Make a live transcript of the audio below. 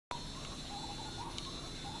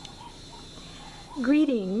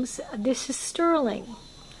Greetings, this is Sterling.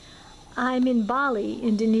 I'm in Bali,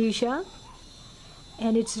 Indonesia,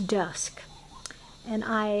 and it's dusk. And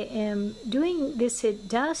I am doing this at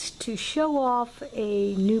dusk to show off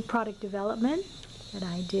a new product development that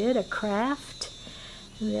I did, a craft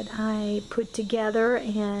that I put together,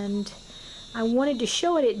 and I wanted to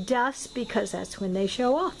show it at dusk because that's when they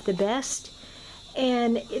show off the best.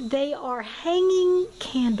 And they are hanging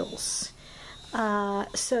candles.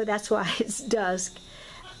 So that's why it's dusk.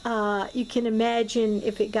 You can imagine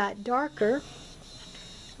if it got darker,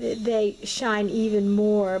 they shine even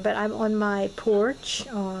more. But I'm on my porch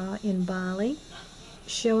in Bali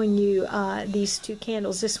showing you these two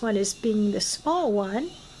candles. This one is being the small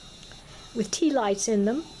one with tea lights in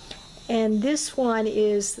them, and this one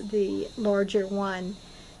is the larger one.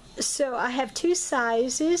 So I have two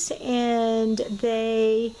sizes, and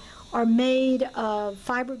they are made of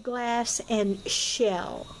fiberglass and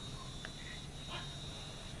shell.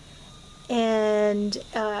 And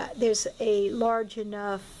there's a large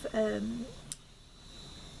enough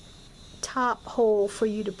top hole for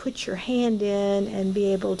you to put your hand in and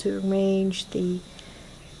be able to arrange the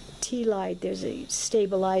tea light. There's a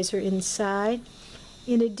stabilizer inside.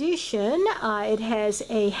 In addition, it has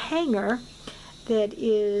a hanger that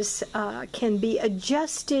is can be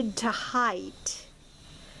adjusted to height.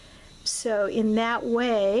 So in that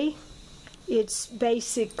way, it's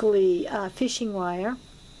basically fishing wire,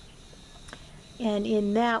 and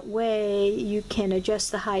in that way you can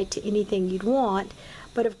adjust the height to anything you'd want.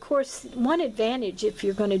 But of course, one advantage if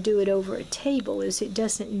you're going to do it over a table is it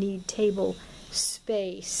doesn't need table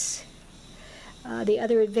space. The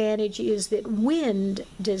other advantage is that wind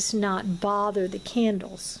does not bother the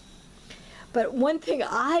candles. But one thing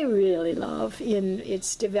I really love in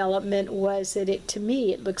its development was that to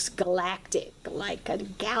me, it looks galactic, like a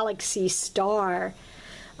galaxy star,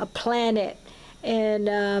 a planet.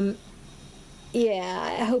 And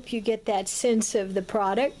yeah, I hope you get that sense of the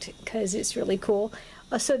product because it's really cool.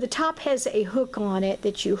 So the top has a hook on it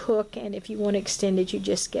that you hook, and if you want to extend it, you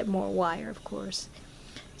just get more wire, of course.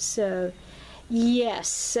 So yes,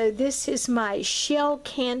 so this is my shell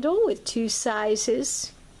candle with two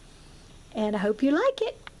sizes. And I hope you like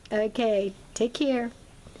it. Okay, take care.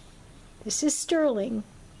 This is Sterling,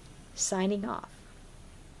 signing off.